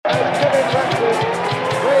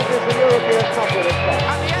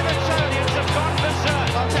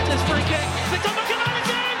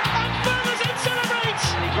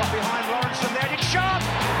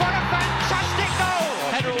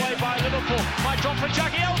Drop for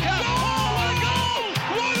Jagielka. Oh, what a goal!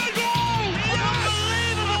 What a goal!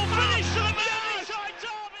 Unbelievable finish to the Merseyside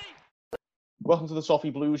derby. Welcome to the Toffee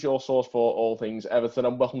Blues, your source for all things Everton,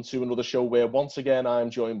 and welcome to another show where once again I am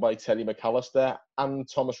joined by Terry McAllister and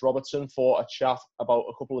Thomas Robertson for a chat about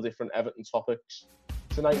a couple of different Everton topics.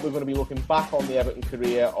 Tonight we're going to be looking back on the Everton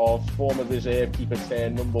career of former reserve keeper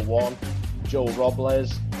turn number one, Joe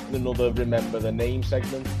Robles, and another Remember the Name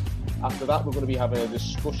segment. After that, we're going to be having a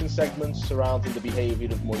discussion segment surrounding the behaviour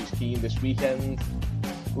of Moise Kean this weekend.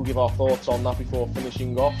 We'll give our thoughts on that before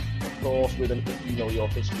finishing off, of course, with an If You Know Your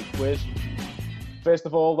History quiz. First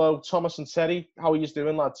of all, though, Thomas and Terry, how are you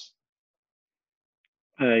doing, lads?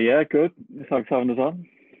 Yeah, good. Thanks for having us on.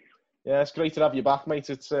 Yeah, it's great to have you back, mate.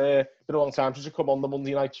 It's been a long time since you come on the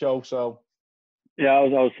Monday night show, so... Yeah, I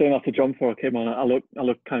was saying after John before I came on, I look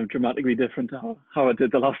kind of dramatically different to how I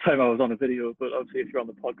did the last time I was on a video. But obviously, if you're on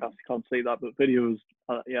the podcast, you can't see that. But videos,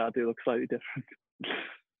 yeah, I do look slightly different.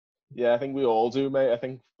 Yeah, I think we all do, mate. I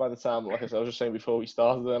think by the time, like I said, I was just saying before we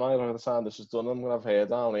started, and by the time this is done, I'm going to have hair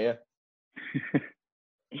down here.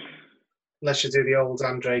 Unless you do the old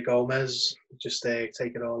Andre Gomez, just take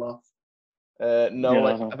it all off. No,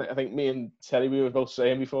 Yeah, I think me and Terry, we were both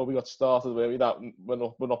saying before we got started, we're not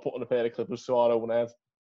putting a pair of clippers to our own head.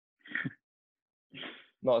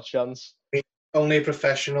 Not a chance. Only a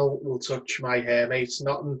professional will touch my hair, mate.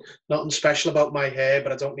 Nothing special about my hair,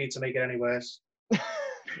 but I don't need to make it any worse.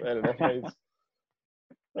 Fair enough, mate.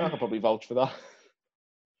 I can probably vouch for that.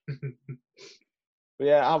 But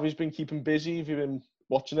yeah, how have you been keeping busy? Have you been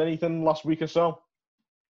watching anything last week or so?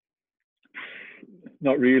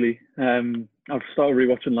 Not really. I've started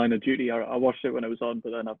rewatching Line of Duty. I watched it when it was on,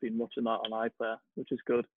 but then I've been watching that on iPlayer, which is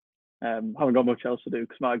good. Haven't got much else to do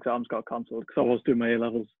because my exams got cancelled because I was doing my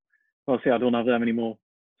A-levels. Obviously, I don't have them anymore,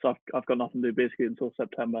 so I've got nothing to do basically until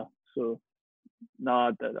September. So,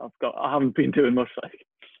 I haven't been doing much. Like,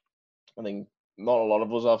 I think not a lot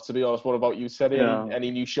of us have, to be honest. What about you, Terry? Yeah.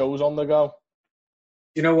 Any new shows on the go?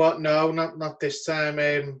 You know what? No, not this time.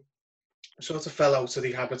 I sort of fell out of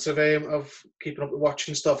the habits of keeping up with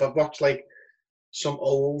watching stuff. I've watched like some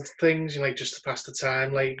old things, like just to pass the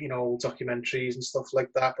time, like old documentaries and stuff like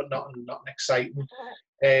that, but nothing exciting.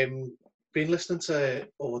 Been listening to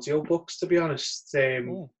audiobooks, to be honest.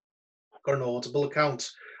 Got an Audible account,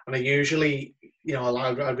 and I usually,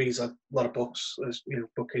 I read a lot of books. There's,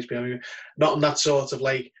 bookcase behind me. Not in that sort of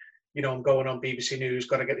like, I'm going on BBC News,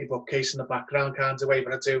 got to get the bookcase in the background kind of way.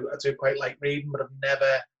 But I do quite like reading, but I've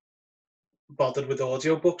never bothered with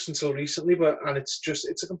audiobooks until recently. And it's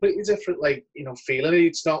a completely different feeling.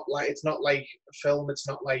 It's not like a film. It's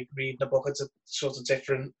not like reading a book. It's a sort of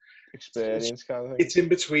different experience kind of thing. It's in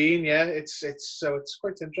between, yeah. It's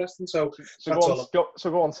quite interesting. So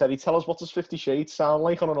go on, Terry. Tell us, what does 50 Shades sound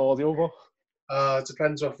like on an audiobook? It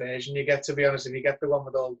depends what version you get. To be honest, if you get the one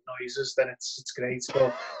with all the noises, then it's great.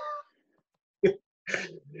 But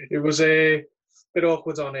it was a bit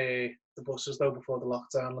awkward on the buses though before the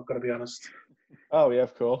lockdown. I've got to be honest. Oh yeah,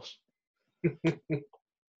 of course. You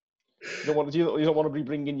don't want to be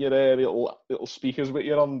bringing your little speakers with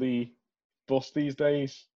you on the bus these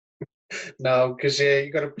days. No, because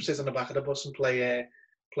you got to sit on the back of the bus and play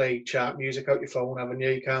chart music out your phone, haven't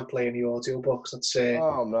you? You can't play any audiobooks. That's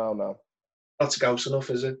oh no. That's ghost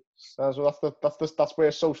enough, is it? That's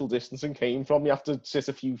where social distancing came from. You have to sit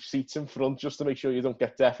a few seats in front just to make sure you don't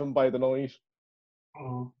get deafened by the noise.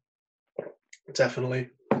 Oh, definitely.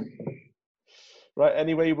 Right.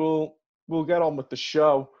 Anyway, we'll get on with the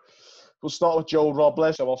show. We'll start with Joe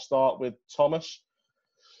Robles. So I'll start with Thomas.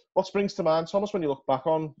 What springs to mind, Thomas, when you look back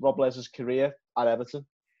on Robles' career at Everton?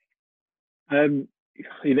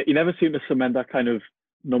 He never seemed to cement that kind of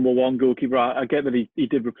number one goalkeeper. I get that he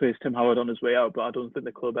did replace Tim Howard on his way out, but I don't think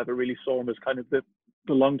the club ever really saw him as kind of the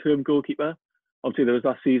long-term goalkeeper. Obviously, there was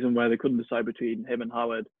that season where they couldn't decide between him and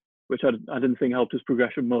Howard, which I didn't think helped his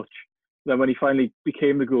progression much. Then when he finally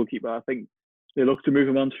became the goalkeeper, I think they looked to move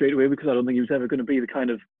him on straight away because I don't think he was ever going to be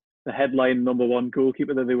the headline number one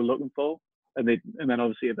goalkeeper that they were looking for. And then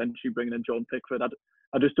obviously eventually bringing in John Pickford.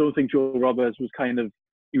 I just don't think Joe Robles was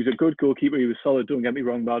he was a good goalkeeper. He was solid, don't get me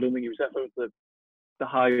wrong, but I don't think he was ever the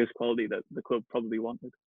highest quality that the club probably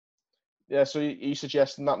wanted. Yeah, so you're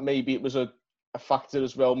suggesting that maybe it was a factor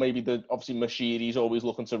as well. Maybe obviously Moshiri's always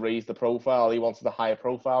looking to raise the profile. He wanted a higher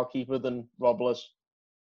profile keeper than Robles.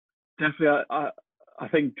 Definitely, I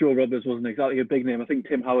think Joe Robles wasn't exactly a big name. I think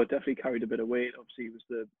Tim Howard definitely carried a bit of weight. Obviously, he was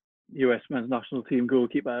the US men's national team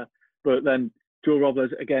goalkeeper. But then Joe Robles,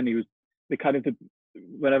 again, he was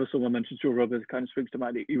whenever someone mentions Joe Robles, it kind of springs to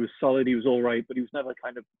mind. He was solid, he was all right, but he was never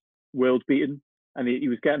kind of world beaten. And he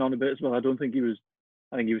was getting on a bit as well. I think he was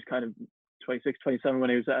kind of 26, 27 when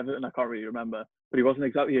he was at Everton. I can't really remember, but he wasn't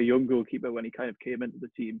exactly a young goalkeeper when he kind of came into the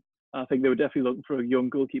team. And I think they were definitely looking for a young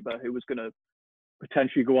goalkeeper who was going to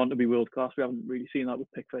potentially go on to be world class. We haven't really seen that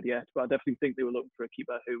with Pickford yet, but I definitely think they were looking for a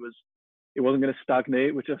keeper who wasn't going to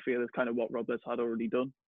stagnate, which I feel is kind of what Robles had already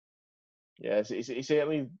done. Yeah, he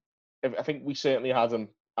certainly. I think we certainly had him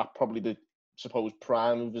at probably the supposed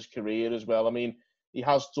prime of his career as well. I mean, he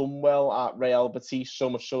has done well at Real Betis, so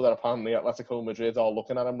much so that apparently Atletico Madrid are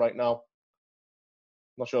looking at him right now.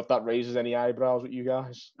 Not sure if that raises any eyebrows with you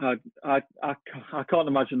guys. I can't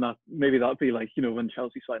imagine that. Maybe that'd be like, when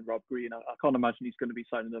Chelsea signed Rob Green. I can't imagine he's going to be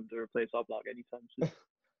signing them to replace Oblak anytime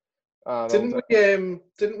soon.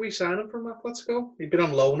 Didn't we sign him from Atletico? He'd been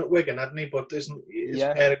on loan at Wigan, hadn't he? But his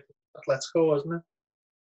parent Atletico, wasn't it?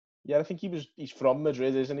 Yeah, I think he's from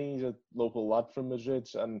Madrid, isn't he? He's a local lad from Madrid,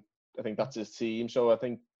 and I think that's his team. So I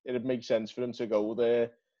think it'd make sense for him to go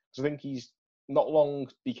there. Because I think he's not long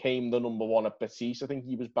became the number one at Betis. I think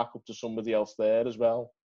he was back up to somebody else there as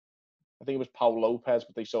well. I think it was Paul Lopez,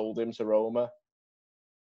 but they sold him to Roma.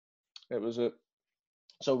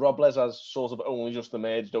 So Robles has sort of only just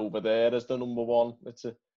emerged over there as the number one.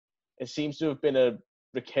 It seems to have been a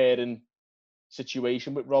recurring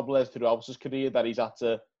situation with Robles throughout his career that he's had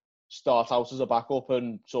to start out as a backup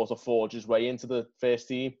and sort of forge his way into the first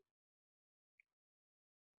team.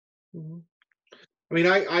 Mm-hmm. I mean,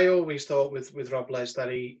 I always thought with Robles that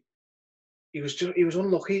he was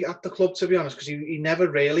unlucky at the club, to be honest, because he never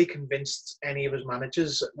really convinced any of his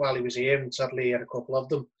managers while he was here, and sadly he had a couple of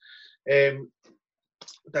them,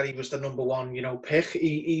 that he was the number one, pick.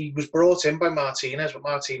 He was brought in by Martinez, but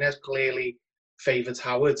Martinez clearly favoured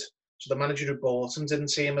Howard. So the manager who bought him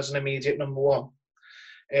didn't see him as an immediate number one.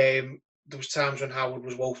 There was times when Howard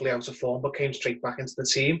was woefully out of form, but came straight back into the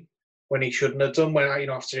team when he shouldn't have done,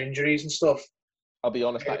 after injuries and stuff. I'll be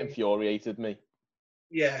honest, that infuriated me.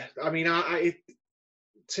 Yeah, I mean,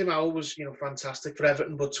 Tim Howard was, fantastic for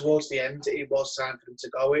Everton, but towards the end, it was time for him to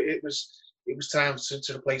go. It was time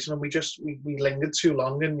to replace him, and we lingered too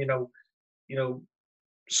long, and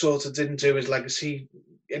sort of didn't do his legacy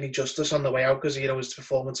any justice on the way out because his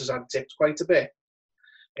performances had dipped quite a bit.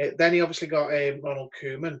 Then he obviously got Ronald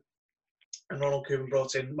Koeman, and Ronald Koeman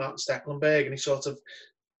brought in Martin Stecklenburg, and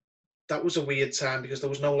that was a weird time because there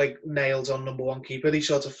was no nails on number one keeper. He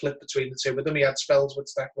sort of flipped between the two of them. He had spells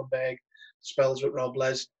with Stecklenburg, spells with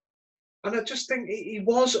Robles. And I just think he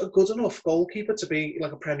was a good enough goalkeeper to be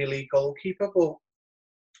like a Premier League goalkeeper, but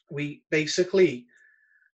he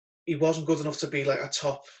wasn't good enough to be like a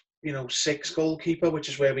top, 6 goalkeeper, which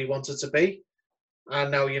is where we wanted to be.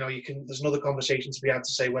 And now, there's another conversation to be had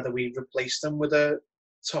to say whether we replaced him with a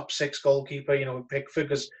top 6 goalkeeper, with Pickford,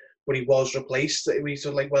 because when he was replaced, we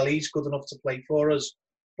sort of well, he's good enough to play for us,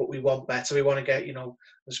 but we want better. We want to get,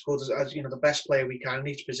 as good as the best player we can in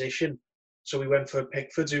each position. So we went for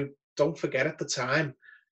Pickford, who, don't forget, at the time,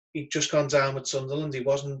 he'd just gone down with Sunderland. He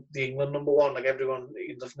wasn't the England number one, like everyone.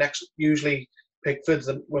 Usually Pickford,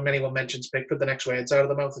 when anyone mentions Pickford, the next words out of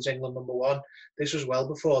the mouth is England number one. This was well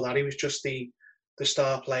before that. He was just the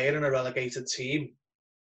star player in a relegated team.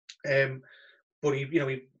 But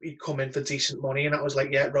he'd come in for decent money, and that was like,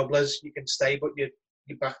 yeah, Robles, you can stay, but you're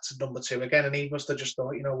back to number 2 again. And he must have just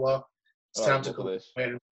thought, you know what, it's time to go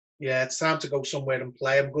somewhere. Yeah, it's time to go somewhere and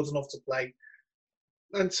play. I'm good enough to play.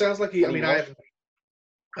 And it sounds like I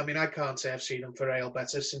can't say I've seen him for Real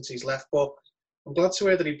Betis since he's left, but I'm glad to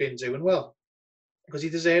hear that he'd been doing well because he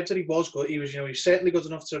deserved it. He was good. He was, he's certainly good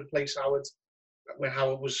enough to replace Howard when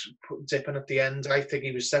Howard was dipping at the end. I think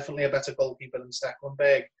he was definitely a better goalkeeper than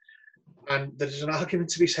Stecklenburg. And there's an argument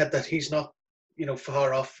to be said that he's not,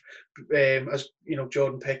 far off as,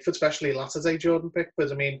 Jordan Pickford, especially latter-day Jordan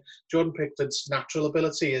Pickford. I mean, Jordan Pickford's natural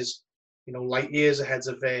ability is, light years ahead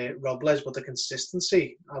of Robles, but the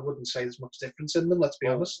consistency, I wouldn't say there's much difference in them, let's be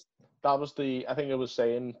honest. That was I think I was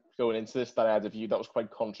saying going into this that I had a view that was quite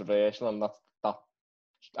controversial, and that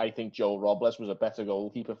I think Joe Robles was a better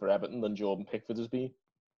goalkeeper for Everton than Jordan Pickford has been.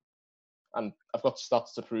 And I've got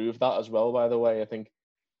stats to prove that as well, by the way. I think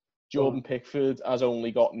Jordan Pickford has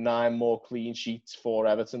only got 9 more clean sheets for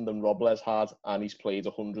Everton than Robles had, and he's played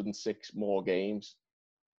 106 more games.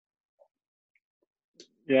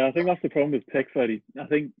 Yeah, I think that's the problem with Pickford. I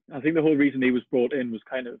think the whole reason he was brought in was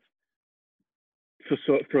kind of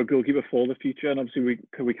for a goalkeeper for the future. And obviously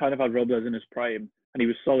we kind of had Robles in his prime, and he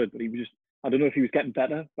was solid, but he was just, I don't know if he was getting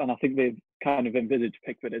better. And I think they kind of envisaged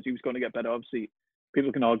Pickford as he was going to get better. Obviously,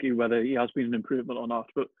 people can argue whether he has been an improvement or not,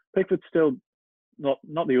 but Pickford's still not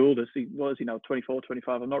the oldest. What is he now? 24,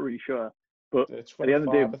 25? I'm not really sure. But at the end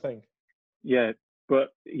of the day, I think. Yeah, but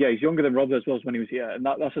yeah, he's younger than Robles was when he was here, and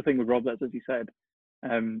that's the thing with Robles, as he said.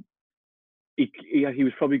 he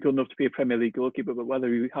was probably good enough to be a Premier League goalkeeper, but whether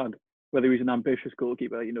he's an ambitious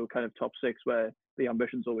goalkeeper, kind of top six where the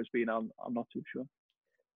ambition's always been, I'm not too sure.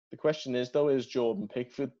 The question is, though, is Jordan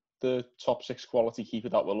Pickford the top six quality keeper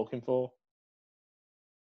that we're looking for?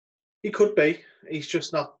 He could be. He's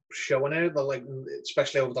just not showing it.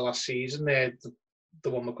 Especially over the last season, the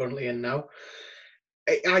one we're currently in now.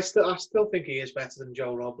 I still think he is better than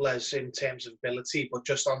Joe Robles in terms of ability, but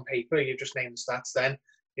just on paper, you just named the stats. Then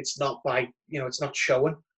it's not it's not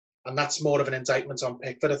showing, and that's more of an indictment on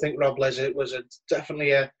Pickford. I think Robles was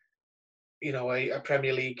definitely a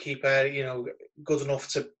Premier League keeper. Good enough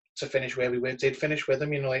to finish where we did finish with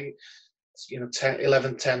him. 10th,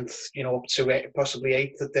 11th, 10th, up to 8, possibly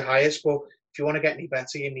 8th at the highest. But if you want to get any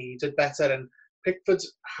better, you needed better. And Pickford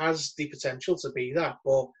has the potential to be that,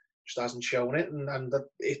 but just hasn't shown it. And I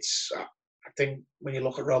think when you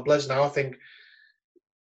look at Robles now, I think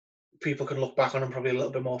people can look back on him probably a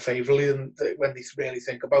little bit more favourably than when they really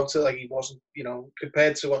think about it. Like, he wasn't,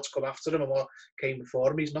 compared to what's come after him and what came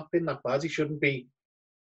before him, he's not been that bad. He shouldn't be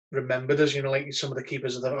remembered as, like some of the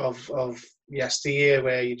keepers of yesteryear,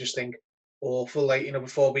 where you just think awful.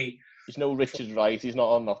 Before we... He's no Richard Wright. He's not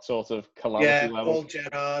on that sort of calamity level. Paul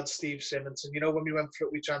Gerrard, Steve Simmons. And, when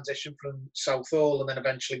we transitioned from Southall and then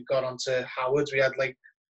eventually got onto Howard, we had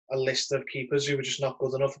a list of keepers who were just not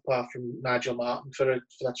good enough, apart from Nigel Martin for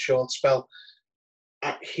that short spell.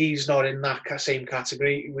 He's not in that same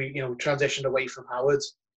category. We transitioned away from Howard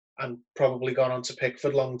and probably gone on to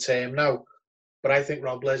Pickford long term now. But I think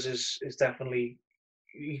Robles is definitely,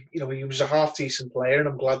 he was a half decent player, and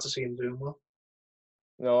I'm glad to see him doing well.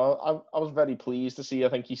 I was very pleased to see. I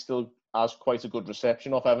think he still has quite a good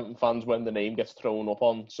reception off Everton fans when the name gets thrown up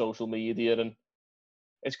on social media, and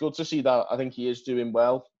it's good to see that. I think he is doing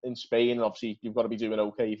well in Spain, and obviously you've got to be doing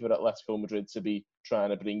okay for Atletico Madrid to be trying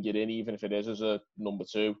to bring it in, even if it is as a number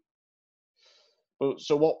 2. But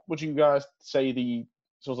so what would you guys say the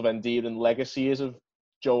sort of endearing legacy is of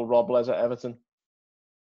Joel Robles at Everton?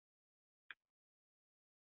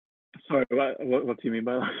 Sorry, what do you mean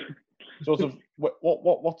by that? Sort of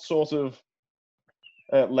what sort of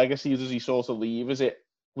legacy does he sort of leave?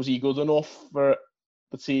 Was he good enough for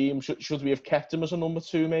the team? Should we have kept him as a number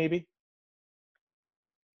 2, maybe?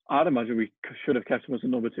 I'd imagine we should have kept him as a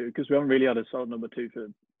number 2, because we haven't really had a solid number 2 for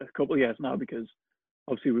a couple of years now, because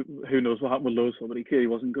obviously who knows what happened with Lowell, but he clearly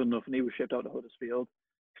wasn't good enough and he was shipped out to Huddersfield.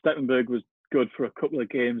 Stekelenburg was good for a couple of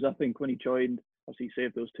games, I think, when he joined. Obviously he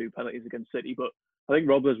saved those 2 penalties against City, but I think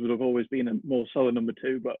Robles would have always been a more solid number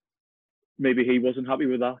 2, but maybe he wasn't happy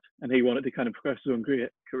with that and he wanted to kind of progress his own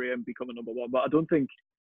career and become a number 1. But I don't think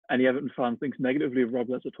any Everton fan thinks negatively of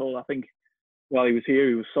Robles at all. I think while he was here,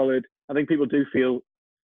 he was solid. I think people do feel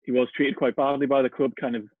he was treated quite badly by the club.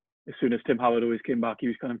 Kind of as soon as Tim Howard always came back, he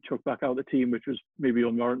was kind of chucked back out of the team, which was maybe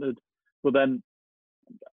unwarranted. But then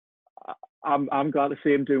I'm glad to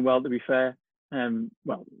see him doing well, to be fair.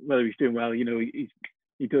 Well, whether he's doing well, he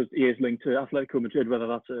is linked to Atletico Madrid, whether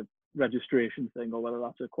that's a registration thing or whether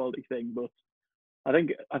that's a quality thing. But I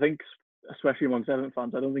think especially amongst Everton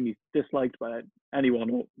fans, I don't think he's disliked by anyone,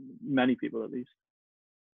 or many people at least.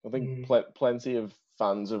 I think plenty of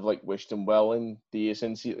fans have wished him well in the year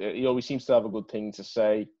since. He always seems to have a good thing to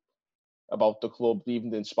say about the club,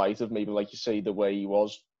 even in spite of maybe, like you say, the way he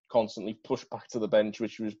was constantly pushed back to the bench,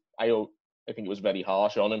 which was I think it was very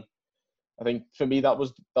harsh on him. I think for me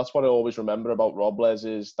that's what I always remember about Robles,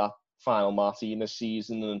 is that final Martinez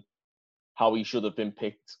season and how he should have been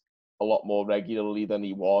picked a lot more regularly than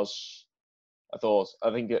he was. I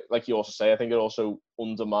think like you also say, I think it also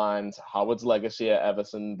undermined Howard's legacy at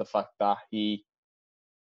Everton, the fact that he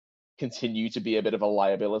continued to be a bit of a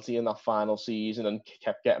liability in that final season and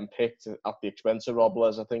kept getting picked at the expense of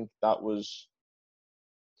Robles. I think that was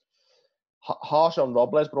harsh on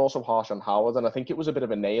Robles, but also harsh on Howard. And I think it was a bit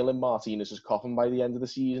of a nail in Martinez's coffin by the end of the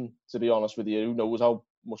season, to be honest with you. Who knows how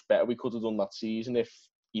much better we could have done that season if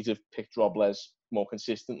he'd have picked Robles more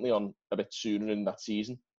consistently on a bit sooner in that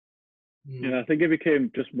season. Yeah, I think it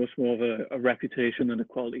became just much more of a reputation than a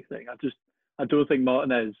quality thing. I don't think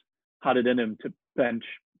Martinez had it in him to bench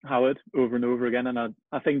Howard over and over again. And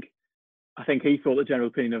I think he thought the general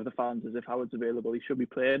opinion of the fans is if Howard's available, he should be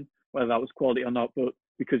playing, whether that was quality or not. But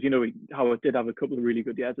because, Howard did have a couple of really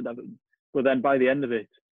good years at Everton. But then by the end of it,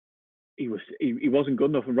 he wasn't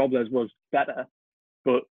good enough, and Robles was better,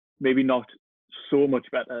 but maybe not so much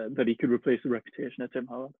better that he could replace the reputation of Tim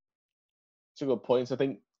Howard. It's a good point. I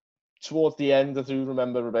think towards the end, I do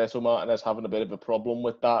remember Roberto Martinez having a bit of a problem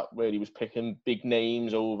with that, where he was picking big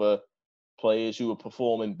names over players who were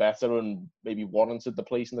performing better and maybe warranted the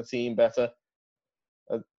place in the team better.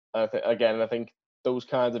 I think those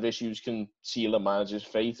kinds of issues can seal a manager's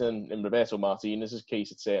fate, and in Roberto Martinez's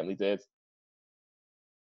case, it certainly did.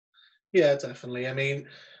 Yeah, definitely. I mean,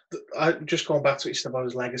 just going back to what you said about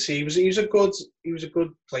his legacy, he was a good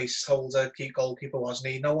placeholder, key goalkeeper,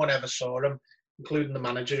 wasn't he? No one ever saw him, including the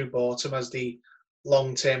manager who bought him, as the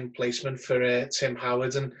long-term placement for Tim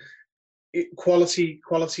Howard, and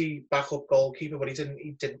quality backup goalkeeper, but he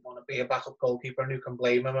didn't want to be a backup goalkeeper, and who can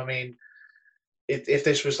blame him? I mean, if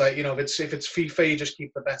this was like, if it's FIFA, you just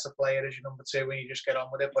keep the better player as your number two and you just get on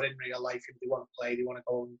with it. But in real life, if they want to play, they want to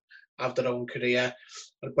go and have their own career.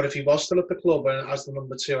 But if he was still at the club and as the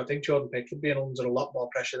number two, I think Jordan Pickford being under a lot more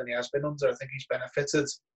pressure than he has been under. I think he's benefited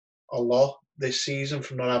a lot this season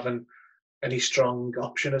from not having any strong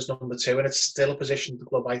option as number two, and it's still a position the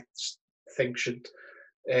club I think should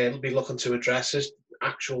be looking to address as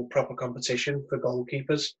actual proper competition for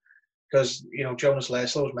goalkeepers. Because, Jonas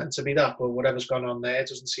Larslow was meant to be that, but whatever's gone on there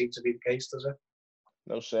doesn't seem to be the case, does it?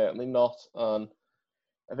 No, certainly not. And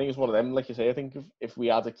I think it's one of them, like you say, I think if we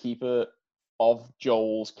had a keeper of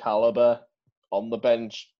Joel's calibre on the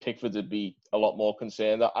bench, Pickford would be a lot more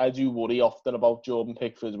concerned. I do worry often about Jordan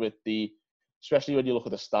Pickford especially when you look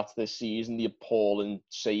at the stats this season, the appalling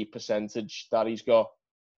save percentage that he's got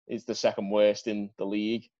is the second worst in the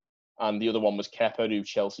league. And the other one was Kepa, who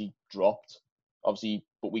Chelsea dropped. Obviously,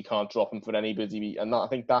 but we can't drop him for anybody. And I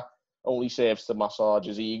think that only serves to massage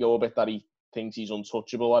his ego a bit, that he thinks he's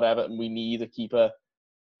untouchable at Everton. We need a keeper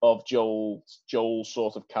of Joel's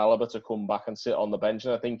sort of calibre to come back and sit on the bench.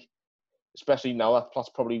 And I think, especially now, that's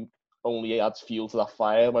probably only adds fuel to that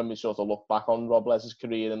fire when we sort of look back on Robles'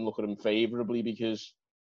 career and look at him favourably, because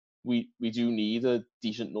we do need a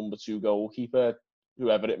decent number two goalkeeper,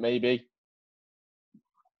 whoever it may be.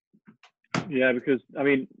 Yeah, because, I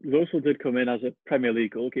mean, Russell did come in as a Premier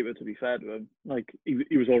League goalkeeper, to be fair to him. Like,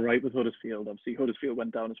 he was all right with Huddersfield. Obviously, Huddersfield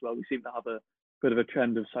went down as well. We seem to have a bit of a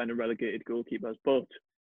trend of signing relegated goalkeepers. But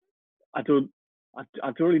I don't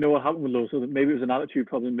really know what happened with Russell. Maybe it was an attitude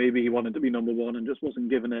problem. Maybe he wanted to be number one and just wasn't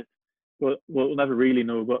given it. But we'll never really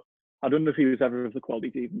know. But I don't know if he was ever of the quality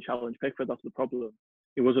to even challenge Pickford. That's the problem.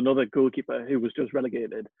 He was another goalkeeper who was just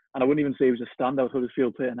relegated. And I wouldn't even say he was a standout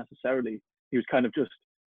Huddersfield player necessarily. He was kind of just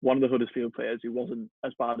one of the Huddersfield players who wasn't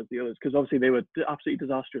as bad as the others, because obviously they were absolutely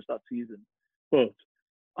disastrous that season. But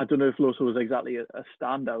I don't know if Loso was exactly a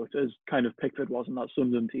standout as kind of Pickford was in that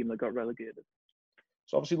Sunderland team that got relegated.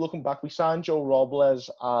 So obviously looking back, we signed Joe Robles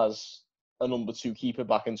as a number two keeper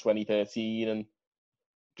back in 2013, and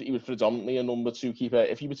he was predominantly a number two keeper.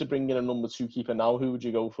 If you were to bring in a number two keeper now, who would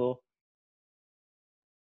you go for?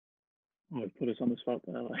 Oh, put us on the spot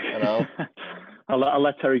there. I know. I'll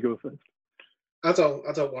let Terry go first. I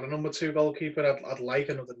don't want a number two goalkeeper. I'd like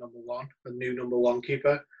another number one, a new number one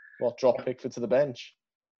keeper. What, drop Pickford to the bench?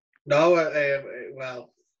 No,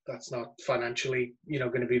 well, that's not financially,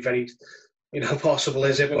 going to be very, possible,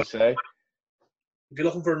 is it? But if you're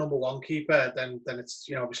looking for a number one keeper, then it's,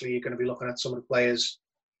 obviously you're going to be looking at some of the players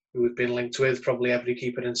who we've been linked with, probably every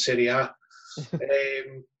keeper in Serie A.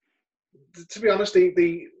 To be honest,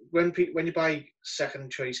 when you buy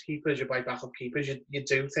second choice keepers, you buy backup keepers, you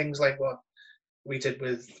do things like what we did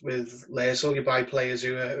with Larslow. You buy players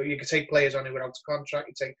you can take players on who are out of contract.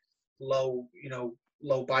 You take low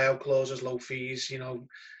buyout clauses, low fees.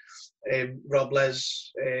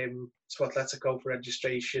 Robles to Atletico for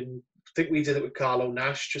registration. I think we did it with Carlo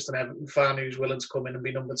Nash, just an Everton fan who's willing to come in and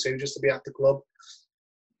be number two just to be at the club.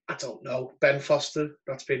 I don't know. Ben Foster,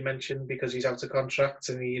 that's been mentioned because he's out of contract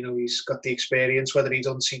and he's got the experience. Whether he'd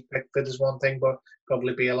unseat Pickford is one thing, but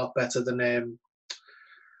probably be a lot better than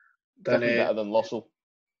better than Lossell.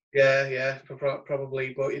 Yeah,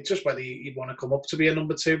 probably. But it's just whether he'd want to come up to be a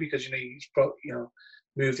number two, because he's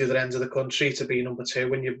moved the other end of the country to be number two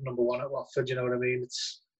when you're number one at Watford. You know what I mean?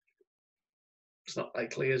 It's not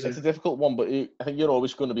likely, is it? It's a difficult one, but I think you're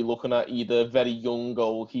always going to be looking at either very young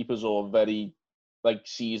goalkeepers or very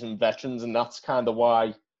seasoned veterans, and that's kind of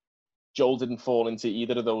why Joel didn't fall into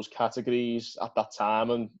either of those categories at that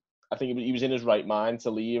time. And I think he was in his right mind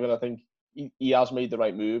to leave, and I think he has made the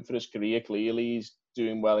right move for his career. Clearly, he's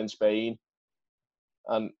doing well in Spain,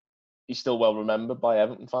 and he's still well remembered by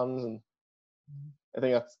Everton fans, and I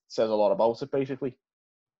think that says a lot about it, basically.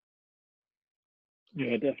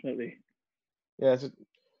 Yeah, definitely. Yeah,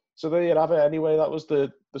 so there you have it. Anyway, that was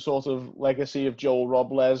the sort of legacy of Joel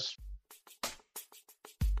Robles.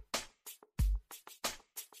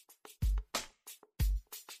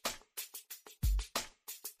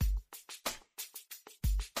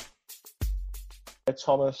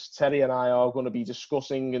 Thomas, Terry and I are going to be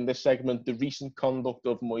discussing in this segment the recent conduct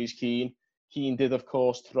of Moise Kean. Kean did, of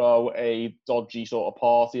course, throw a dodgy sort of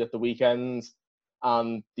party at the weekend,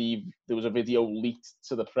 and there was a video leaked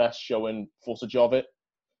to the press showing footage of it.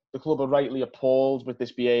 The club are rightly appalled with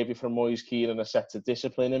this behaviour from Moise Kean and are set to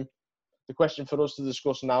discipline him. The question for us to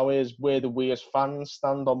discuss now is, where do we as fans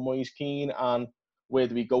stand on Moise Kean, and where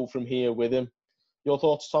do we go from here with him? Your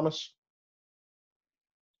thoughts, Thomas?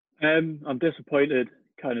 I'm disappointed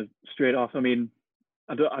kind of straight off. I mean,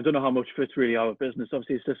 I don't know how much of it's really our business.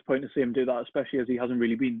 Obviously, it's disappointing to see him do that, especially as he hasn't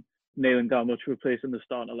really been nailing down much of a place in the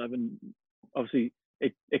starting 11. Obviously,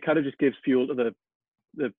 it kind of just gives fuel to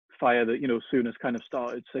the fire that, Souness kind of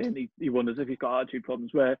started saying he wonders if he's got attitude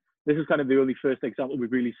problems, where this is kind of the only first example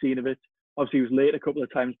we've really seen of it. Obviously, he was late a couple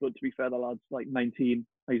of times, but to be fair, the lad's like 19.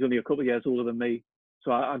 He's only a couple of years older than me.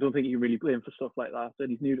 So I don't think you can really blame for stuff like that. And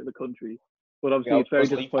he's new to the country. But obviously, it's very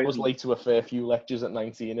disappointing. I was late to a fair few lectures at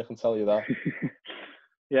 19, I can tell you that.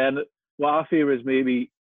 Yeah, and what I fear is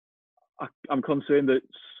maybe I'm concerned that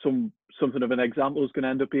something of an example is going to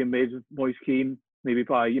end up being made with Moise Kean, maybe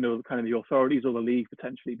by, kind of the authorities or the league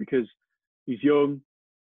potentially, because he's young.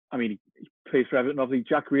 I mean, he plays for Everton. Obviously,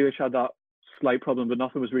 Jack Grealish had that slight problem, but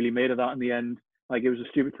nothing was really made of that in the end. Like, it was a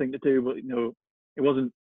stupid thing to do, but, it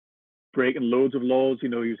wasn't breaking loads of laws. He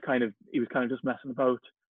was kind of just messing about.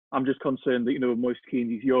 I'm just concerned that, Moise Kean,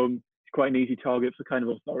 he's young. He's quite an easy target for kind of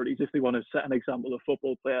authorities if they want to set an example of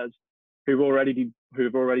football players who have already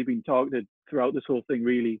been targeted throughout this whole thing,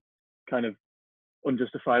 really kind of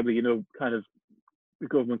unjustifiably. Kind of the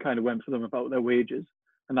government kind of went for them about their wages.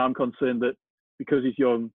 And I'm concerned that because he's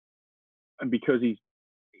young and because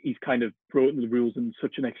he's kind of broken the rules in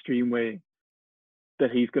such an extreme way,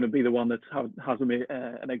 that he's going to be the one that has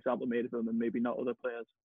an example made of him, and maybe not other players.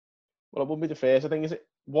 Well, it wouldn't be the first. I think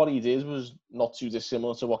what he did was not too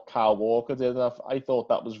dissimilar to what Kyle Walker did. And I thought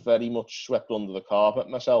that was very much swept under the carpet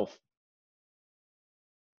myself.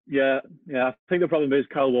 Yeah. I think the problem is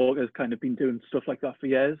Kyle Walker has kind of been doing stuff like that for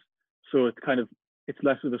years. So it's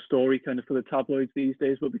less of a story kind of for the tabloids these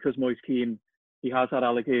days. But because Moise Kean, he has had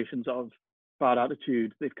allegations of bad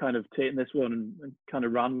attitude, they've kind of taken this one and kind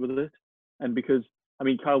of ran with it. And because, I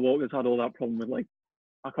mean, Kyle Walker's had all that problem with, like,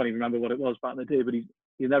 I can't even remember what it was back in the day, but he's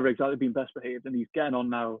never exactly been best behaved, and he's getting on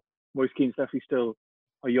now. Moise Kean's definitely still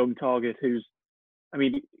a young target who's, I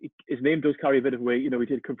mean, his name does carry a bit of weight. He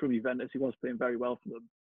did come from Juventus. He was playing very well for them.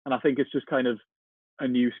 And I think it's just kind of a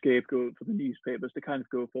new scapegoat for the newspapers to kind of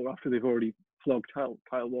go for after they've already flogged Kyle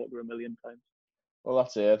Walker a million times. Well,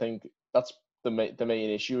 that's it. I think that's the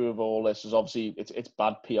main issue of all this is obviously it's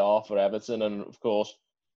bad PR for Everton, and of course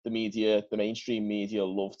the mainstream media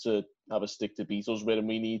love to have a stick to beat us with, and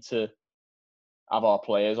we need to have our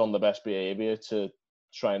players on the best behaviour to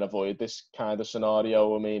try and avoid this kind of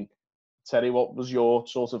scenario. I mean, Terry, what was your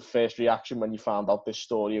sort of first reaction when you found out this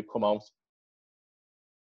story had come out?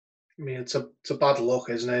 I mean, it's a bad look,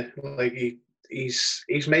 isn't it? Like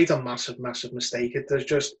he's made a massive mistake.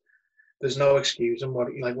 There's no excusing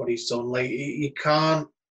what he's done. Like he can't.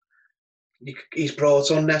 He's brought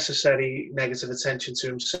unnecessary negative attention to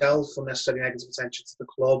himself, unnecessary negative attention to the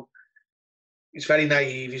club. He's very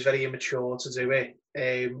naive. He's very immature to do it,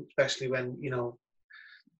 especially when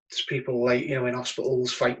there's people like in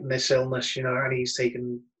hospitals fighting this illness, and he's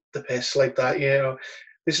taking the piss like that.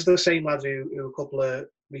 This is the same lad who a couple of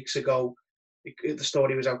weeks ago, the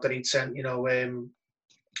story was out that he'd sent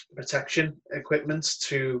protection equipment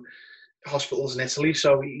to hospitals in Italy.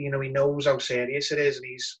 So he knows how serious it is,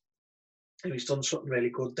 and he's done something really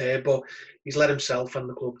good there. But he's let himself and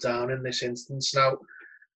the club down in this instance now.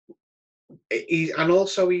 He's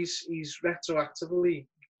retroactively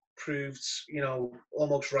proved,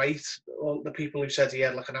 almost right. All the people who said he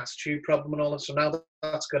had like an attitude problem and all that. So now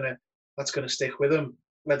that's gonna stick with him,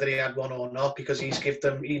 whether he had one or not, because he's give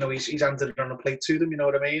them, he's handed it on a plate to them. You know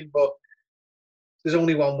what I mean? But there's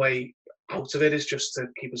only one way out of it, is just to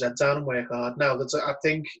keep his head down and work hard. Now, I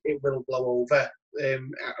think it will blow over.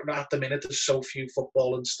 At the minute, there's so few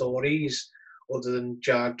footballing stories other than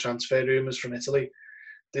jarred transfer rumours from Italy.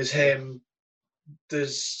 There's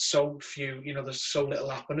so few, there's so little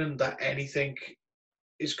happening that anything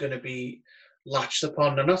is going to be latched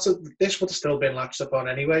upon. And this would have still been latched upon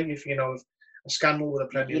anyway, if a scandal with a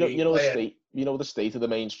Premier League player. The state of the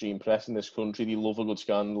mainstream press in this country, they love a good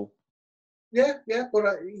scandal. Yeah, but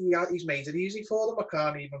he's made it easy for them. I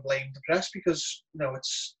can't even blame the press, because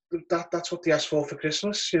that's what they asked for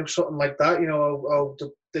Christmas. Something like that.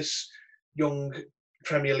 This young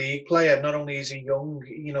Premier League player. Not only is he young,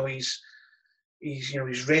 he's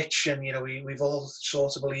rich, and we've all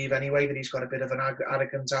sort of believe anyway that he's got a bit of an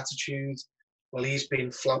arrogant attitude. Well, he's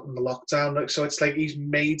been flouting the lockdown, so it's like he's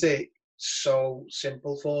made it so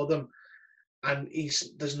simple for them. And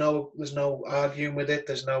there's no arguing with it.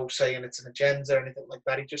 There's no saying it's an agenda or anything like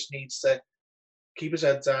that. He just needs to keep his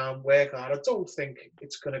head down, work hard. I don't think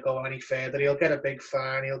it's going to go any further. He'll get a big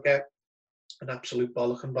fine. He'll get an absolute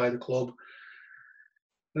bollocking by the club.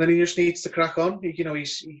 And then he just needs to crack on. You know,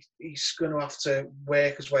 he's going to have to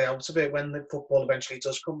work his way out of it when the football eventually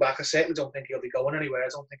does come back. I certainly don't think he'll be going anywhere. I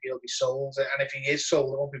don't think he'll be sold. And if he is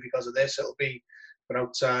sold, it won't be because of this. It'll be for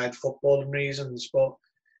outside footballing reasons. But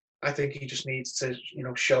I think he just needs to, you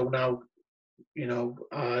know, show now, you know,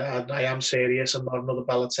 I am serious. I'm not another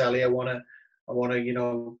Balotelli. I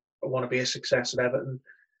want to be a success at Everton.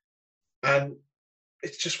 And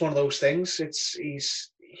it's just one of those things.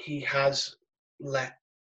 He has let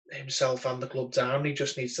himself and the club down. He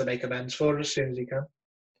just needs to make amends for it as soon as he can.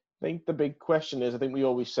 I think the big question is, I think we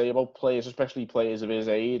always say about players, especially players of his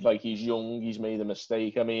age, like he's young, he's made a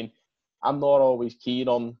mistake. I mean, I'm not always keen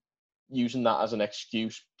on using that as an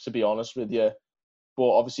excuse, to be honest with you.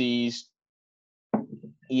 But obviously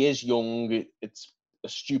he is young. It's a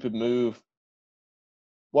stupid move.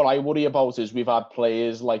 What I worry about is we've had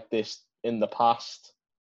players like this in the past,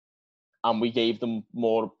 and we gave them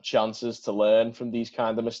more chances to learn from these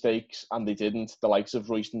kind of mistakes, and they didn't. The likes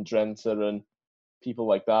of Royston Drenthe and people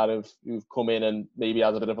like that who've come in and maybe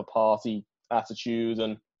had a bit of a party attitude,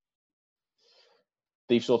 and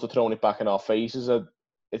they've sort of thrown it back in our faces.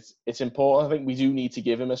 It's important. I think we do need to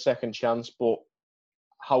give him a second chance, but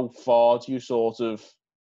how far do you sort of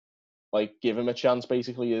like give him a chance?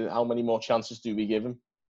 Basically, how many more chances do we give him?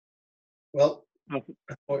 Well,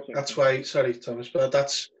 that's why. Sorry, Thomas, but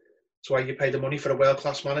that's why you pay the money for a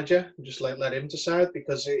world-class manager and just let him decide.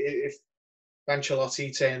 Because if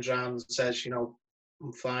Ancelotti turns around and says, you know,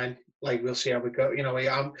 I'm fine, like we'll see how we go. You know,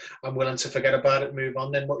 I'm willing to forget about it, move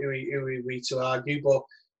on. Then what are we to argue? But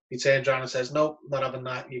if he turns around and says, no, not having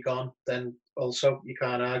that, you're gone. Then also you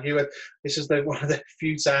can't argue it. This is one of the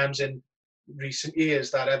few times in recent years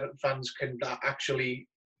that Everton fans can actually,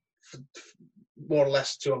 more or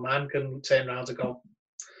less to a man, can turn around and go,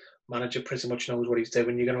 manager pretty much knows what he's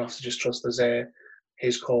doing. You're going to have to just trust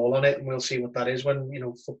his call on it, and we'll see what that is when, you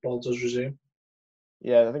know, football does resume.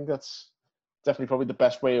 Yeah, I think that's definitely probably the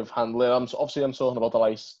best way of handling it. I'm talking about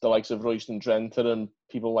the likes of Royston Drenthe and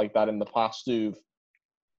people like that in the past who've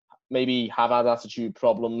maybe have had attitude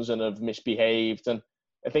problems and have misbehaved. And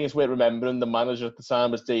I think it's worth remembering the manager at the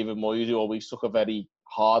time was David Moyes, who always took a very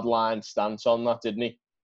hard-line stance on that, didn't he?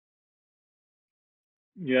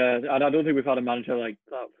 Yeah, and I don't think we've had a manager like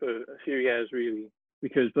that for a few years, really.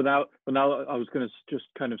 But now I was going to just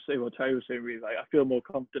kind of say what Terry was saying, really. Like, I feel more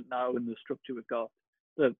confident now in the structure we've got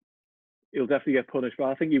that he'll definitely get punished, but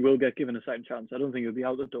I think he will get given a second chance. I don't think he'll be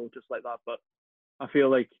out the door just like that, but I feel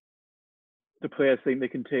like the players think they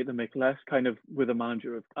can take the mick less, kind of with a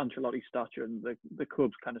manager of Ancelotti's stature, and the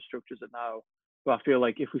club's kind of structures it now. But I feel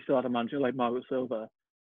like if we still had a manager like Marco Silva,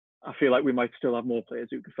 I feel like we might still have more players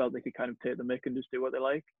who felt they could kind of take the mick and just do what they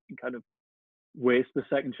like and kind of waste the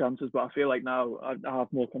second chances. But I feel like now I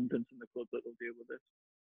have more confidence in the club that they'll deal with this.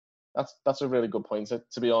 That's a really good point,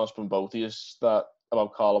 to be honest, from both of you, that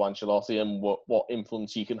about Carlo Ancelotti and what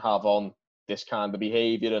influence he can have on this kind of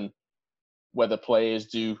behaviour, and whether players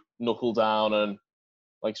do knuckle down and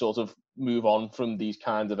like sort of move on from these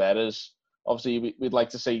kinds of errors. Obviously, we'd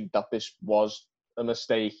like to say that this was a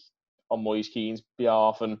mistake on Moise Keane's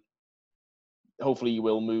behalf, and hopefully he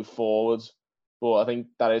will move forward. But I think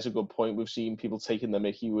that is a good point. We've seen people taking the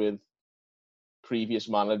mickey with previous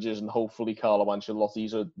managers, and hopefully Carlo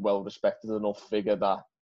Ancelotti's a well-respected enough figure that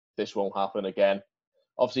this won't happen again.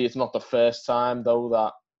 Obviously, it's not the first time, though,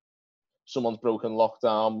 that someone's broken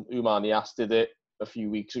lockdown. Oumar Niasse did it a few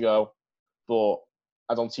weeks ago, but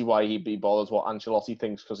I don't see why he'd be bothered what Ancelotti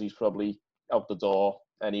thinks, because he's probably out the door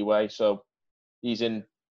anyway. So he's in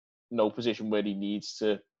no position where he needs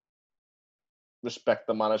to respect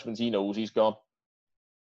the management. He knows he's gone.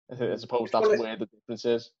 I suppose that's where the difference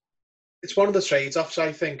is. It's one of the trade-offs,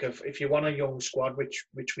 I think, of if you want a young squad, which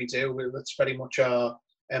we do. That's very much our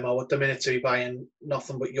MO at the minute, to be buying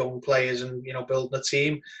nothing but young players and, you know, building a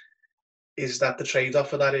team. Is that the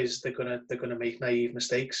trade-off of that is they're gonna make naive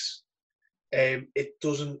mistakes. It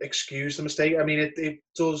doesn't excuse the mistake. I mean, it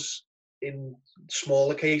does in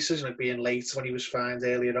smaller cases, like being late when he was fined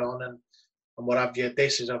earlier on and what have you.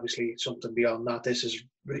 This is obviously something beyond that. This is,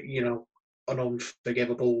 you know, an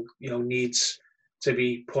unforgivable, you know, needs to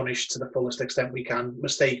be punished to the fullest extent we can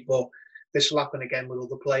mistake. But this will happen again with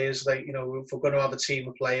other players. Like, you know, if we're going to have a team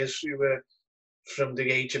of players who were from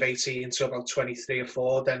the age of 18 to about 23 or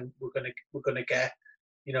 4, then we're gonna get,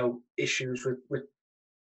 you know, issues with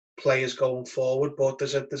players going forward. But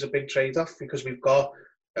there's a big trade-off, because we've got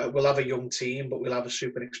we'll have a young team, but we'll have a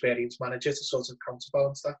super experienced manager to sort of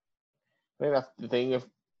counterbalance that. I think that's the thing. If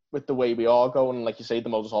with the way we are going, like you say, the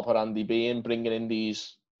modus operandi being bringing in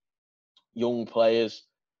these young players,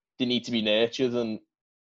 they need to be nurtured. And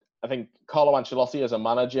I think Carlo Ancelotti as a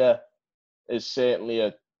manager is certainly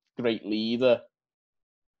a great leader.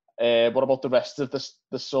 What about the rest of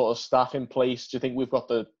the sort of staff in place? Do you think we've got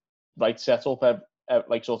the right setup,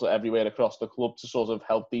 like sort of everywhere across the club, to sort of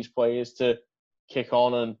help these players to kick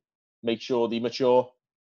on and make sure they mature?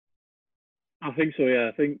 I think so. Yeah,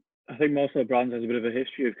 I think Marcel Brands has a bit of a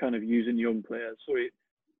history of kind of using young players. So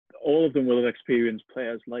all of them will have experienced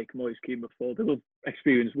players like Moise Kean before. They will have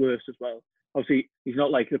experienced worse as well. Obviously, he's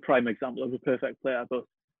not like the prime example of a perfect player, but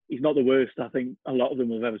he's not the worst I think a lot of them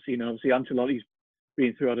will have ever seen. And obviously, Ancelotti's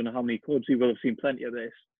been through I don't know how many clubs. He will have seen plenty of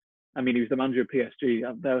this. I mean, he was the manager of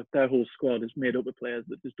PSG. Their whole squad is made up of players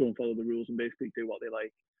that just don't follow the rules and basically do what they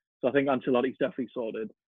like. So I think Ancelotti's definitely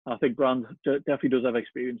sorted. I think Brands definitely does have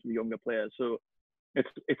experience with younger players. So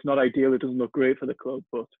it's not ideal. It doesn't look great for the club,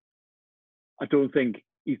 but I don't think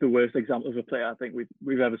he's the worst example of a player I think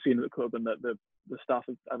we've ever seen at the club and that the staff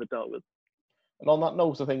have ever dealt with. And on that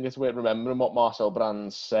note, I think it's worth remembering what Marcel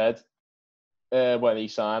Brands said when he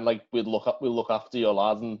signed. Like, we'll look after your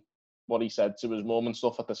lad, and what he said to his mum and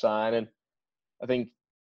stuff at the signing. I think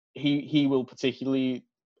he will particularly.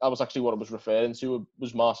 That was actually what I was referring to.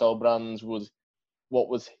 Was Marcel Brands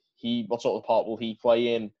what sort of part will he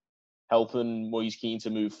play in helping Moise Kean to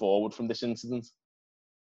move forward from this incident? He's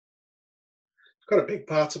got a big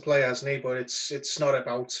part to play, hasn't he? But it's not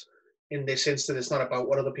about, in this instance, it's not about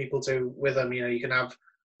what other people do with him. You know, you can have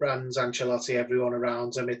Brands, Ancelotti, everyone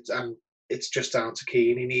around him, and it's just down to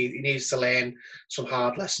Kean. He needs to learn some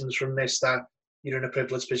hard lessons from this, that you're in a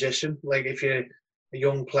privileged position. Like, if you're a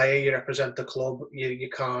young player, you represent the club, you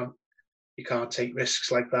can't take risks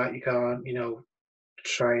like that. You can't,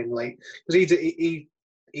 try and, like, because he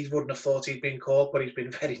wouldn't have thought he'd been caught, but he's been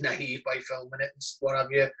very naive by filming it and what have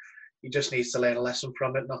you. He just needs to learn a lesson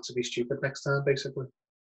from it, not to be stupid next time, basically.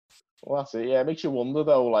 Well, that's it. Yeah, it makes you wonder,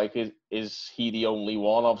 though, like, is he the only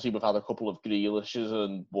one? Obviously, we've had a couple of Grealishes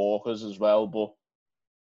and Walkers as well, but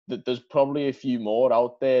there's probably a few more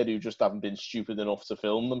out there who just haven't been stupid enough to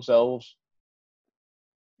film themselves.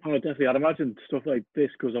 Oh, definitely. I'd imagine stuff like this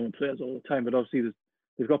goes on with players all the time, but obviously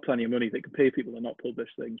they've got plenty of money. They can pay people to not publish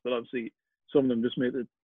things, but obviously some of them just made the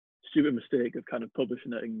stupid mistake of kind of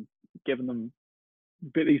publishing it and giving them.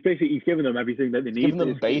 But he's giving them everything that they need. Giving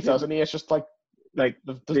them bait, hasn't he? It's just like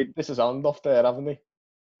this is hand off there, haven't he?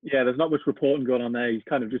 Yeah, there's not much reporting going on there. He's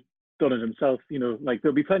kind of just done it himself. Like,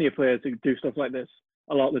 there'll be plenty of players who do stuff like this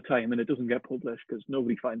a lot of the time, and it doesn't get published because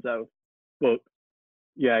nobody finds out. But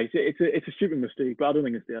yeah, it's a stupid mistake, but I don't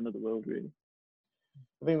think it's the end of the world, really.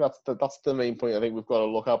 I think that's the main point I think we've got to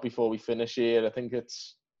look at before we finish here. I think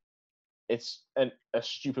it's a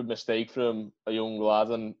stupid mistake from a young lad,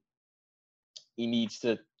 and he needs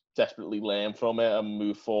to desperately learn from it and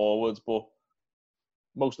move forward. But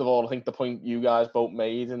most of all, I think the point you guys both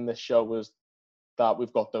made in this show was that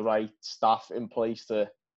we've got the right staff in place to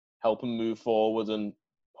help him move forward, and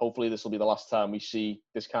hopefully this will be the last time we see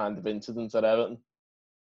this kind of incident at Everton.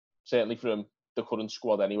 Certainly from the current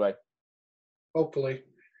squad anyway. Hopefully.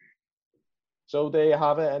 So there you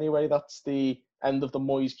have it anyway. That's the end of the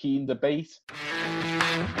Moise Kean debate.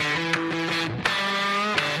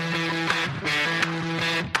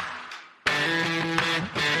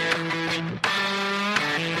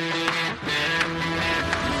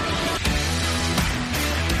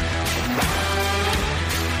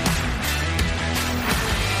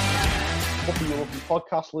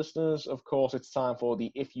 Podcast listeners, of course, it's time for the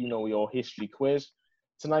If You Know Your History quiz.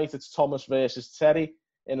 Tonight it's Thomas versus Terry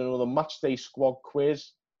in another matchday squad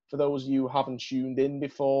quiz. For those of you who haven't tuned in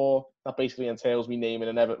before, that basically entails me naming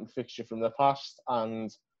an Everton fixture from the past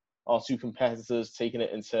and our two competitors taking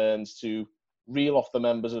it in turns to reel off the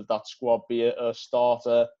members of that squad, be it a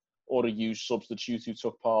starter or a used substitute who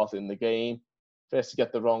took part in the game. First to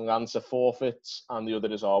get the wrong answer forfeits, and the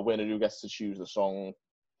other is our winner who gets to choose the song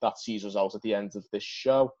that sees us out at the end of this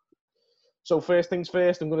show. So first things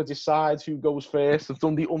first, I'm going to decide who goes first. I've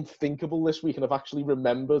done the unthinkable this week and I've actually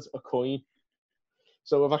remembered a coin.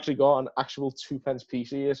 So I've actually got an actual 2p piece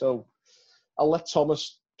here. So I'll let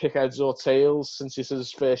Thomas pick heads or tails since this is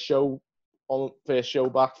his first show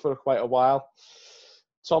back for quite a while.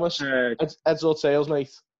 Thomas, heads or tails,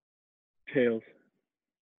 mate? Tails.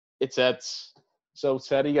 It's heads. So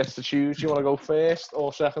Terry gets to choose. Do you want to go first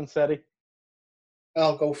or second, Terry?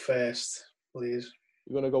 I'll go first, please.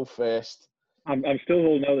 You're going to go first. I'm still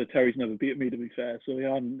holding out that Terry's never beat me, to be fair. So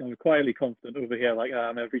yeah, I'm quietly confident over here, like I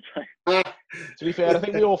am every time. To be fair, I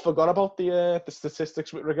think we all forgot about the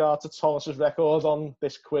statistics with regard to Thomas's record on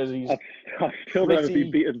this quiz. I've still never been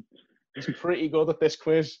beaten. He's pretty good at this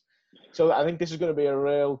quiz. So I think this is going to be a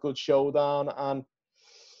real good showdown. And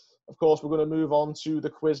of course, we're going to move on to the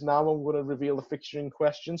quiz now. I'm going to reveal the fixture in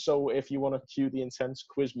question. So if you want to cue the intense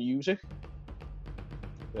quiz music,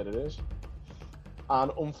 there it is.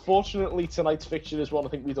 And unfortunately, tonight's fixture is one I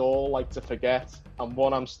think we'd all like to forget, and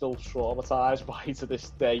one I'm still traumatised by to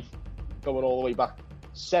this day, going all the way back.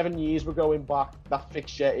 7 years we're going back. That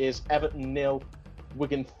fixture is Everton 0,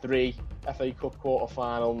 Wigan 3, FA Cup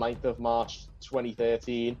quarter-final, 9th of March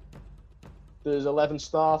 2013. There's 11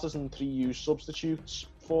 starters and 3 used substitutes,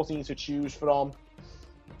 14 to choose from.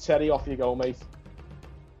 Terry, off you go, mate.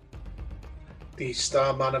 The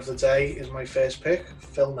star man of the day is my first pick,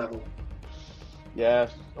 Phil Neville. Yeah,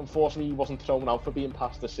 unfortunately he wasn't thrown out for being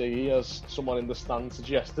past the city, as someone in the stand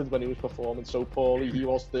suggested when he was performing so poorly. He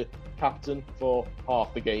was the captain for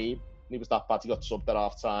half the game, and he was that bad he got subbed at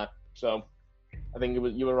half time. So I think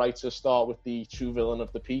you were right to start with the true villain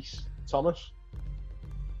of the piece. Thomas?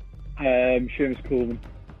 Seamus Coleman.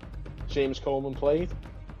 Seamus Coleman played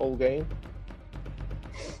whole game.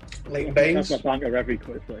 Leighton Baines. That's my banker every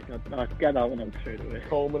quiz. I get that one out straight away.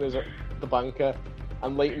 Coleman is the banker,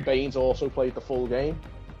 and Leighton Baines also played the full game.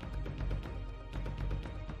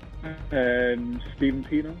 Stephen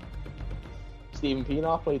Pienaar. Stephen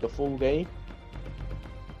Pienaar played the full game.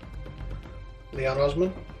 Leon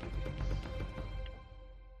Osman.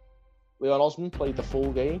 Leon Osman played the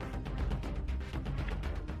full game.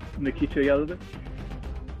 Nikita Jelavic.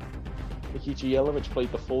 Nikita Jelavic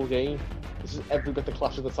played the full game. This is every bit the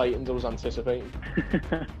Clash of the Titans I was anticipating.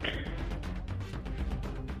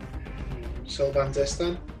 Sylvain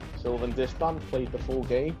Distin. Sylvain Distin played the full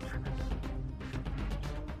game.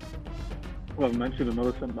 Well, I mentioned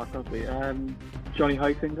another centre back, haven't we? Johnny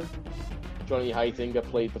Heitinger. Johnny Heitinger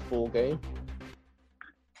played the full game.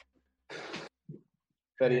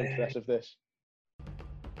 Very impressive, this.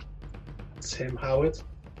 Tim Howard.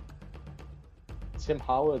 Tim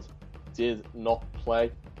Howard did not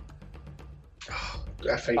play.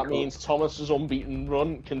 That means Thomas's unbeaten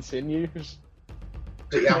run continues.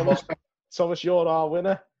 Thomas, you're our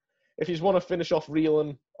winner. If you want to finish off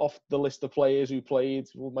reeling off the list of players who played,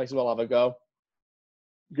 we might as well have a go.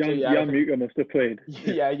 Jan Muka must have played.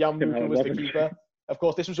 Yeah, Jan Muka was the keeper. Of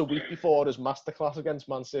course, this was a week before his masterclass against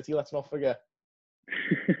Man City, let's not forget.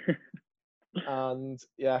 And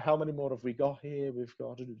yeah, how many more have we got here? We've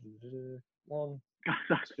got 1,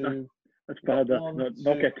 2. That's bad.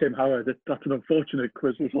 Not get Tim Howard. That's an unfortunate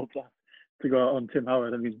quiz result to go out on Tim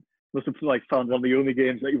Howard. I mean, must have found one of the only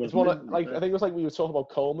games that he was. I think it was like we were talking about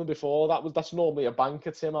Coleman before. That's normally a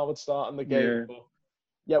banker. Tim Howard starting the game. Yeah. But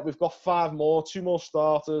yeah, we've got 5 more, 2 more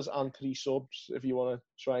starters and 3 subs. If you want to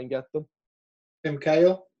try and get them. Tim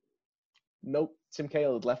Cahill. Nope, Tim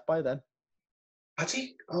Cahill had left by then. Had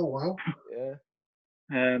he? Oh wow. Yeah.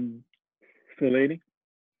 Fellaini.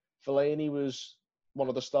 Fellaini was one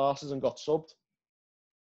of the starters and got subbed.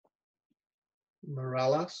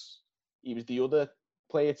 Morales. He was the other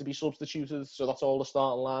player to be substituted, so that's all the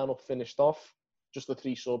starting lineup finished off. Just the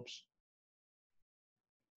 3 subs.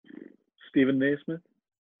 Stephen Naismith.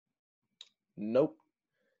 Nope.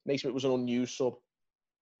 Naismith was an unused sub.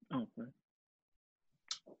 Oh, right.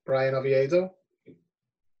 Brian Oviedo.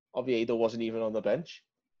 Oviedo wasn't even on the bench.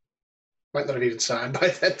 Might not have even signed by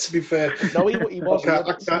then, to be fair. No, he was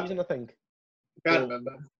that season, I think. Can't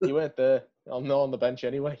remember. You weren't there. I'm not on the bench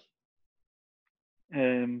anyway.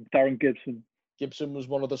 Darren Gibson. Gibson was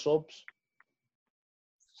one of the subs.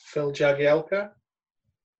 Phil Jagielka.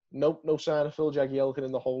 Nope, no sign of Phil Jagielka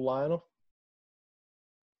in the whole lineup.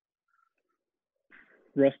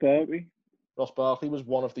 Ross Barkley. Ross Barkley was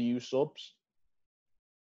one of the used subs.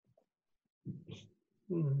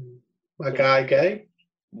 My guy Gay.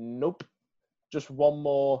 Nope. Just one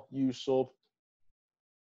more used sub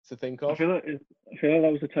to think of. I feel like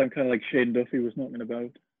that was the time kind of like Shane Duffy was knocking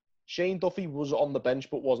about. Shane Duffy was on the bench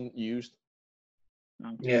but wasn't used.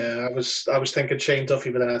 Oh. Yeah, I was thinking Shane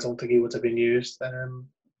Duffy, but then I don't think he would have been used.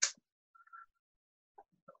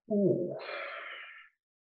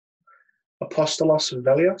 Apostolos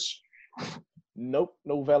Velios. Nope,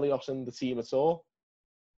 no Velios in the team at all.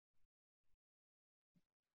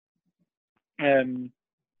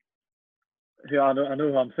 Yeah, I know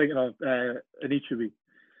who I'm thinking of. Anichebe.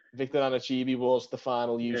 Victor Anichebe was the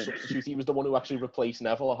final used substitute. He was the one who actually replaced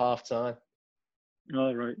Neville at half time.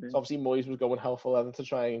 Oh, right. Yeah. So obviously Moyes was going hell for leather to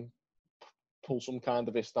try and pull some kind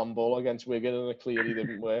of Istanbul against Wigan, and it clearly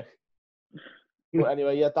didn't work. But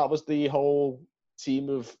anyway, yeah, that was the whole team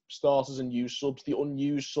of starters and used subs. The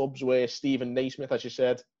unused subs were Stephen Naismith, as you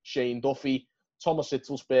said, Shane Duffy, Thomas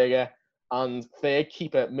Hitzelsberger, and third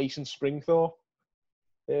keeper Mason Springthorpe.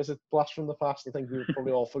 There's a blast from the past I think we've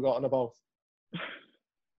probably all forgotten about.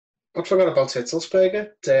 I forgot about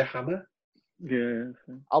Tittelsberger, Der Hammer. Yeah.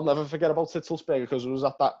 I'll never forget about Tittelsberger because it was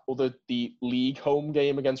at the league home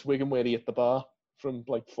game against Wigan where he hit the bar from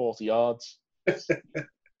like 40 yards.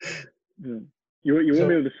 Yeah. You won't be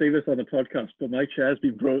able to see this on the podcast, but my chair's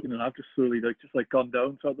been broken and I've just slowly gone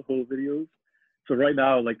down throughout the whole videos. So right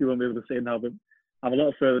now, like you won't be able to see it now, but I'm a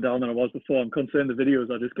lot further down than I was before. I'm concerned the videos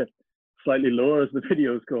I just get slightly lower as the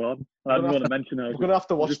videos go on. I didn't want to mention how we're gonna have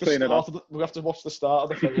to watch the start of we have to watch the start of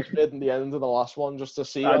the finish bid and the end of the last one just to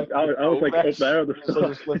see. I was like up there at the start,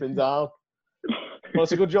 just slipping down. Well,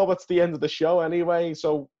 it's a good job it's the end of the show anyway.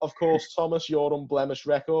 So of course, Thomas, your unblemished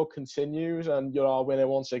record continues, and you're our winner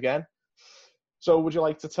once again. So would you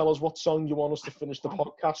like to tell us what song you want us to finish the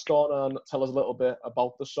podcast on, and tell us a little bit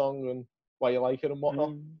about the song and why you like it and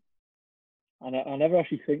whatnot? And I never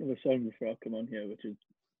actually think of a song before I come on here, which is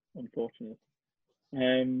unfortunate.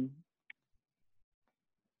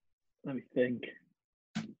 Let me think.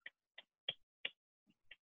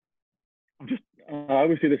 I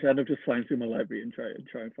always do this end up just flying through my library and try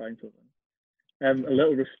and find something. A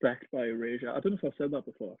Little Respect by Erasure. I don't know if I've said that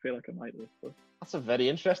before. I feel like I might have. But... That's a very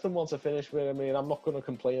interesting one to finish with. I mean, I'm not going to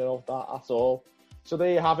complain about that at all. So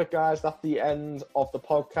there you have it, guys. That's the end of the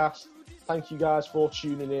podcast. Thank you guys for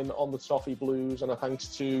tuning in on the Toffee Blues, and a thanks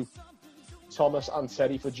to Thomas and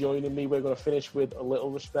Teddy for joining me. We're going to finish with A Little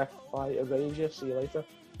Respect by Erasure. See you later.